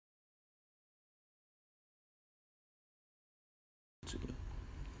to go.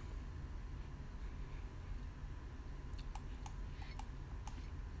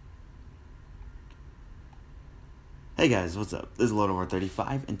 Hey guys, what's up? This is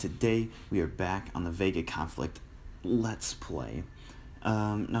Lord35, and today we are back on the Vega conflict Let's Play.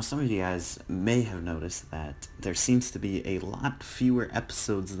 Now some of you guys may have noticed that there seems to be a lot fewer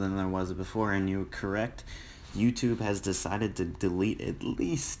episodes than there was before, and you're correct. YouTube has decided to delete at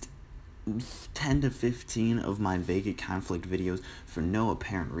least 10 to 15 of my Vega conflict videos for no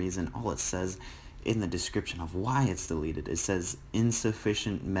apparent reason. All it says in the description of why it's deleted, it says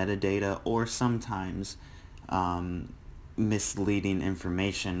insufficient metadata, or sometimes misleading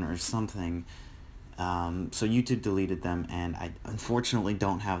information or something. So YouTube deleted them, and I unfortunately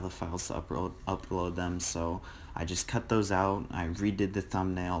don't have the files to upload them, so I just cut those out. I redid the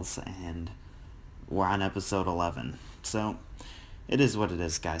thumbnails, and we're on episode 11. So it is what it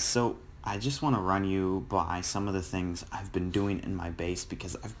is, guys. So I just want to run you by some of the things I've been doing in my base,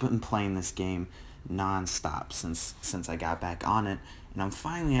 because I've been playing this game non-stop since I got back on it, and I'm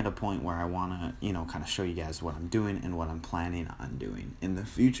finally at a point where I want to, kind of show you guys what I'm doing and what I'm planning on doing in the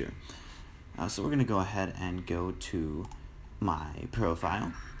future. So we're going to go ahead and go to my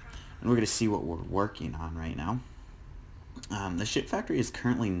profile, and we're going to see what we're working on right now. The ship factory is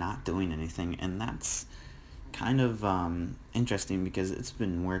currently not doing anything, and that's kind of interesting because it's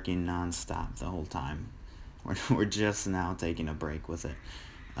been working non-stop the whole time. We're just now taking a break with it.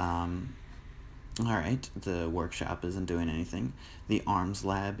 Alright, the workshop isn't doing anything. The arms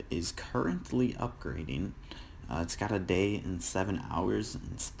lab is currently upgrading. It's got a day and 7 hours.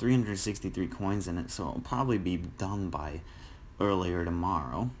 It's 363 coins in it, so it'll probably be done by earlier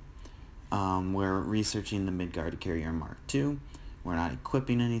tomorrow. We're researching the Midgard carrier Mark II. We're not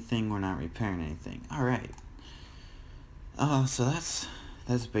equipping anything. We're not repairing anything. Alright. So that's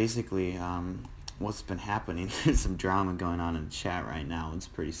basically what's been happening. There's some drama going on in the chat right now. It's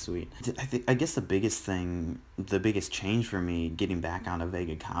pretty sweet. I guess the biggest change for me getting back onto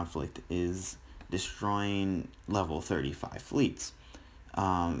Vega conflict is destroying level 35 fleets.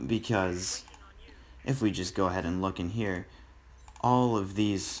 Because if we just go ahead and look in here, all of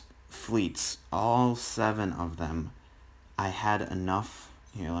these fleets, all 7 of them, I had enough.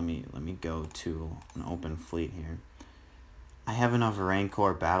 Here, let me go to an open fleet here. I have enough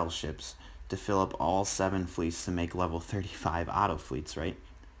Rancor battleships to fill up all 7 fleets to make level 35 auto fleets, right?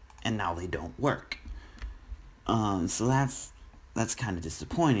 And now they don't work. So that's kind of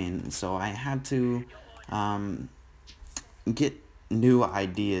disappointing. So I had to get new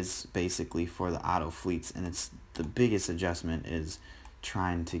ideas basically for the auto fleets, and it's the biggest adjustment is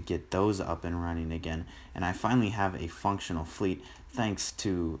trying to get those up and running again. And I finally have a functional fleet thanks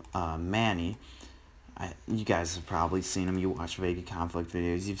to Manny. You guys have probably seen him. You watch Vega conflict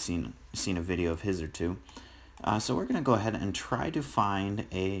videos. You've seen a video of his or two. So we're gonna go ahead and try to find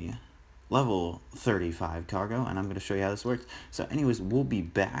a level 35 cargo, and I'm gonna show you how this works. So anyways, we'll be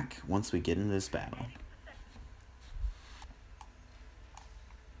back once we get into this battle.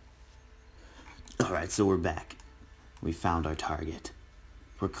 Alright, so we're back. We found our target.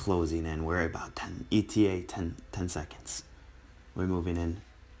 We're closing in. We're about 10 ETA 10 seconds. We're moving in.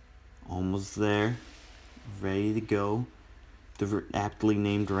 Almost there. Ready to go. The aptly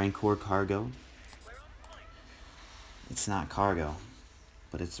named Rancor cargo. It's not cargo,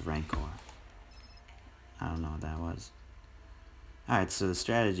 but it's Rancor. I don't know what that was. Alright, so the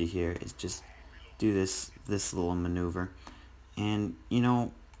strategy here is just do this little maneuver. And,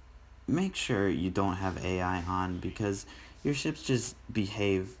 make sure you don't have AI on, because your ships just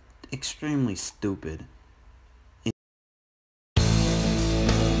behave extremely stupid.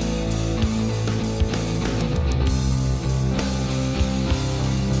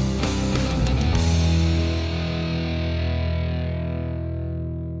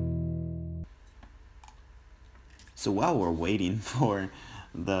 So while we're waiting for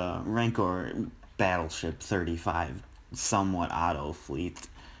the Rancor battleship 35 somewhat auto fleet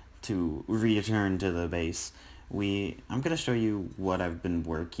to return to the base, I'm going to show you what I've been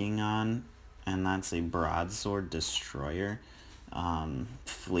working on, and that's a broadsword destroyer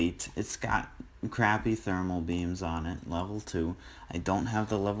fleet. It's got crappy thermal beams on it, level 2. I don't have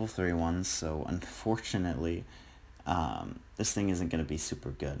the level 3 ones, so unfortunately this thing isn't going to be super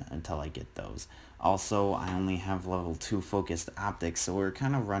good until I get those. Also, I only have level 2 focused optics, so we're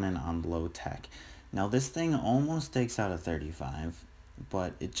kind of running on low tech. Now this thing almost takes out a 35,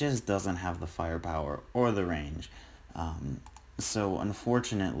 but it just doesn't have the firepower or the range. So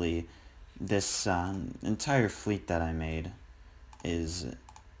unfortunately, this entire fleet that I made is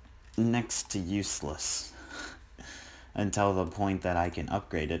next to useless until the point that I can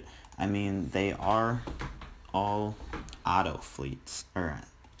upgrade it. I mean, they are all auto fleets, or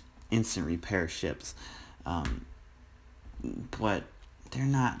instant repair ships, but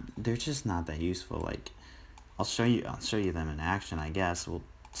they're just not that useful. Like, I'll show you them in action, I guess. We'll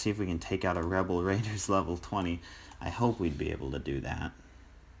see if we can take out a Rebel Raiders level 20. I hope we'd be able to do that.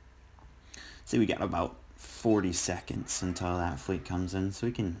 See, we got about 40 seconds until that fleet comes in, so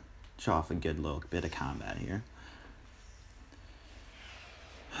we can show off a good little bit of combat here.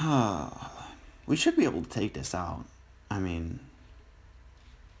 We should be able to take this out. I mean,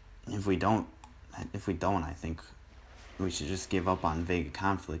 if we don't, I think we should just give up on Vega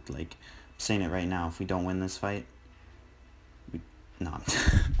conflict. Like, I'm saying it right now, if we don't win this fight, no,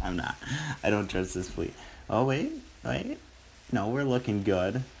 I'm not. I don't trust this fleet. Oh, wait. No, we're looking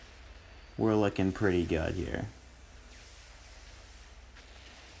good. We're looking pretty good here.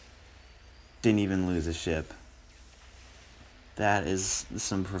 Didn't even lose a ship. That is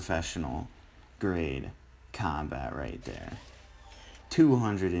some professional grade combat right there.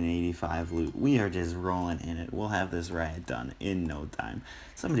 285 loot. We are just rolling in it. We'll have this riot done in no time.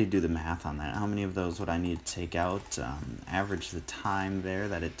 Somebody do the math on that. How many of those would I need to take out? Average the time there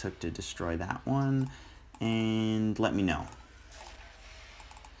that it took to destroy that one, and let me know.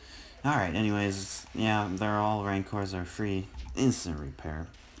 Alright, anyways, yeah, they're all Rancors are free. Instant repair.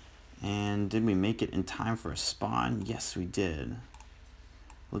 And did we make it in time for a spawn? Yes, we did.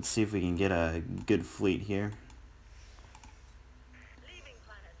 Let's see if we can get a good fleet here.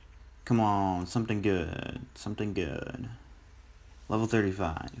 Come on, something good. Something good. Level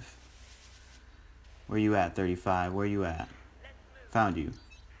 35. Where you at, 35? Where you at? Found you.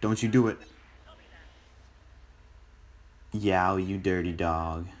 Don't you do it. Yow, you dirty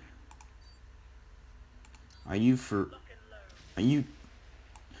dog. Are you...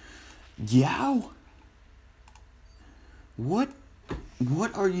 Yow? What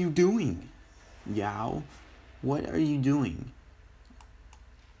are you doing? Yow? What are you doing?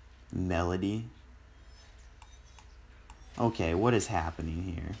 Melody? Okay, what is happening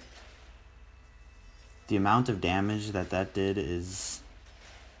here? The amount of damage that did is...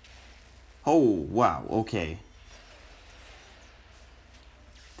 Oh, wow, okay.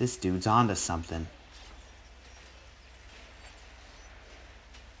 This dude's onto something.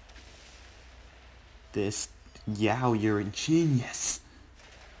 This... Yow, you're a genius.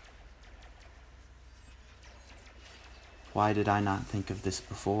 Why did I not think of this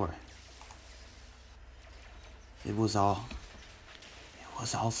before? It was all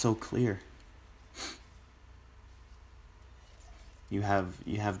so clear. You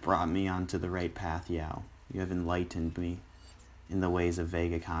have brought me onto the right path, Yao. You have enlightened me in the ways of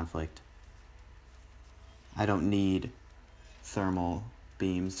Vega conflict. I don't need thermal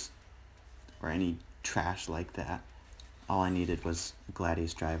beams or any trash like that. All I needed was a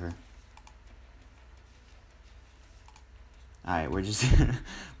Gladius driver. Alright, we're just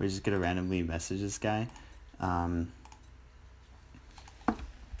gonna randomly message this guy.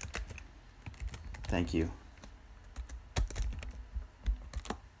 Thank you.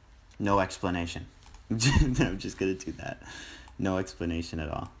 No explanation. I'm just gonna do that. No explanation at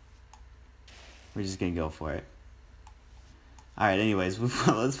all. We're just gonna go for it. Alright, anyways,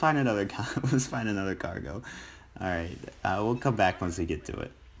 let's find another cargo. Alright, we'll come back once we get to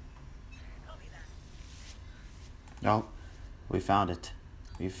it. Oh, we found it.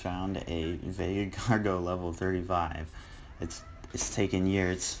 We found a Vega cargo level 35. It's taken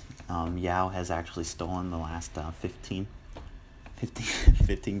years. Yao has actually stolen the last 15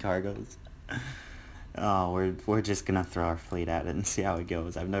 cargoes. Oh, we're just gonna throw our fleet at it and see how it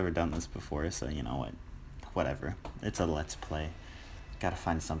goes. I've never done this before, so you know what? Whatever. It's a let's play. Gotta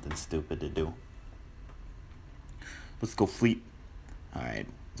find something stupid to do. Let's go fleet. Alright.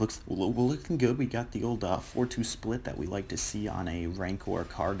 We're looking good. We got the old 4-2 split that we like to see on a Rancor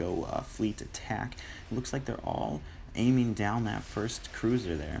cargo fleet attack. It looks like they're all aiming down that first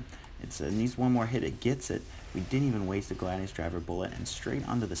cruiser there. It needs one more hit. It gets it. We didn't even waste a Gladius driver bullet, and straight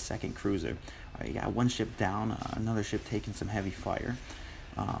onto the second cruiser. Alright, you got one ship down, another ship taking some heavy fire.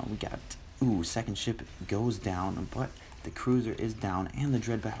 We got, second ship goes down, but the cruiser is down, and the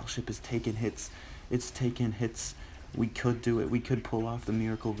Dread battleship is taking hits. It's taking hits. We could do it. We could pull off the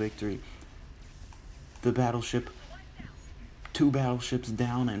miracle victory. The battleship, 2 battleships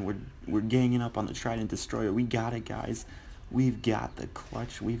down, and we're ganging up on the Trident destroyer. We got it, guys. We've got the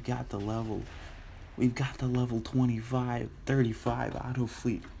clutch. We've got the level. We've got the level 25, 35 auto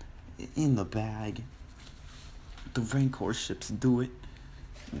fleet in the bag. The Rancor ships do it.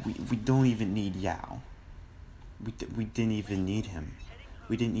 We don't even need Yao. We didn't even need him.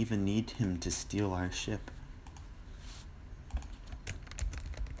 We didn't even need him to steal our ship.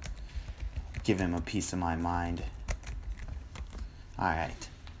 Give him a piece of my mind. Alright.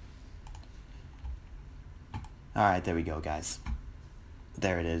 Alright, there we go, guys.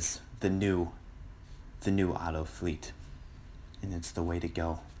 There it is. The new auto fleet. And it's the way to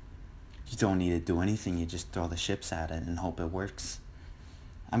go. You don't need to do anything, you just throw the ships at it and hope it works.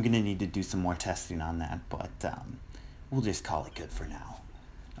 I'm gonna need to do some more testing on that, but we'll just call it good for now.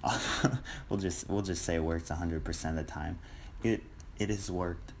 we'll just say it works 100% of the time. It has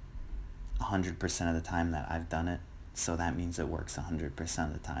worked 100% of the time that I've done it, so that means it works 100%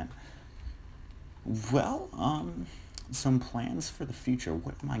 of the time. Well, some plans for the future.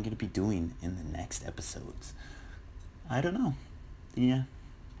 What am I gonna be doing in the next episodes? I don't know. Yeah,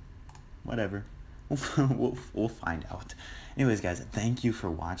 whatever. We'll find out. Anyways, guys, thank you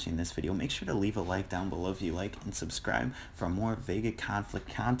for watching this video. Make sure to leave a like down below if you like, and subscribe for more Vega conflict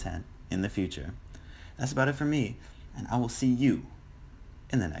content in the future. That's about it for me, and I will see you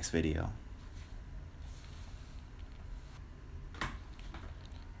in the next video.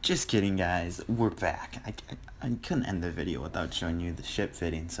 Just kidding, guys. We're back. I couldn't end the video without showing you the ship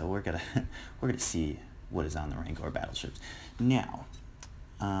fitting, so we're gonna see what is on the Rancor battleships. Now,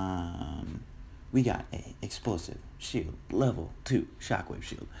 we got a explosive shield, level 2 shockwave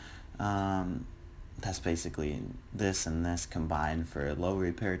shield. That's basically this and this combined for a low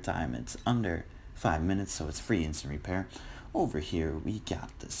repair time. It's under 5 minutes, so it's free instant repair. Over here, we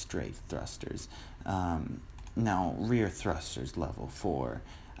got the strafe thrusters. Now, rear thrusters level 4.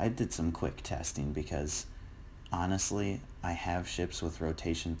 I did some quick testing because, honestly, I have ships with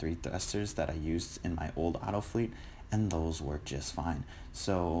rotation 3 thrusters that I used in my old auto fleet, and those work just fine.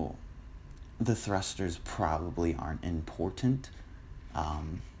 So the thrusters probably aren't important.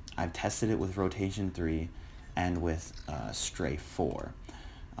 I've tested it with rotation 3 and with strafe 4.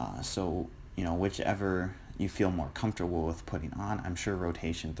 So, you know, whichever you feel more comfortable with putting on, I'm sure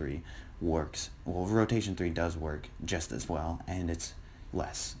rotation 3 works. Well, rotation 3 does work just as well, and it's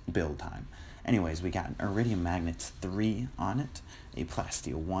less build time. Anyways, we got iridium magnets 3 on it, a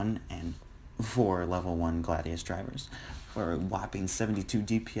plasteel 1, and 4 level 1 gladius drivers for a whopping 72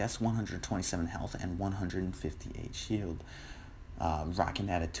 DPS, 127 health, and 158 shield. Rocking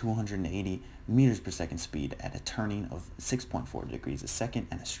at a 280 meters per second speed at a turning of 6.4 degrees a second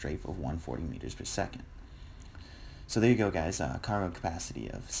and a strafe of 140 meters per second. So there you go, guys. Cargo capacity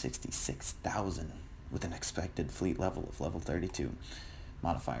of 66,000 with an expected fleet level of level 32.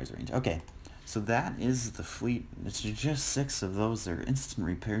 Modifiers range. Okay, so that is the fleet. It's just 6 of those. They're instant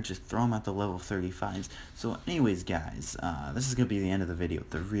repair. Just throw them at the level 35s. So anyways, guys, this is going to be the end of the video,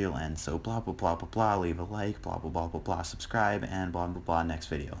 the real end. So blah, blah, blah, blah, blah. Leave a like, blah, blah, blah, blah, blah. Subscribe, and blah, blah, blah. Next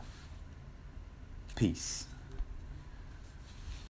video. Peace.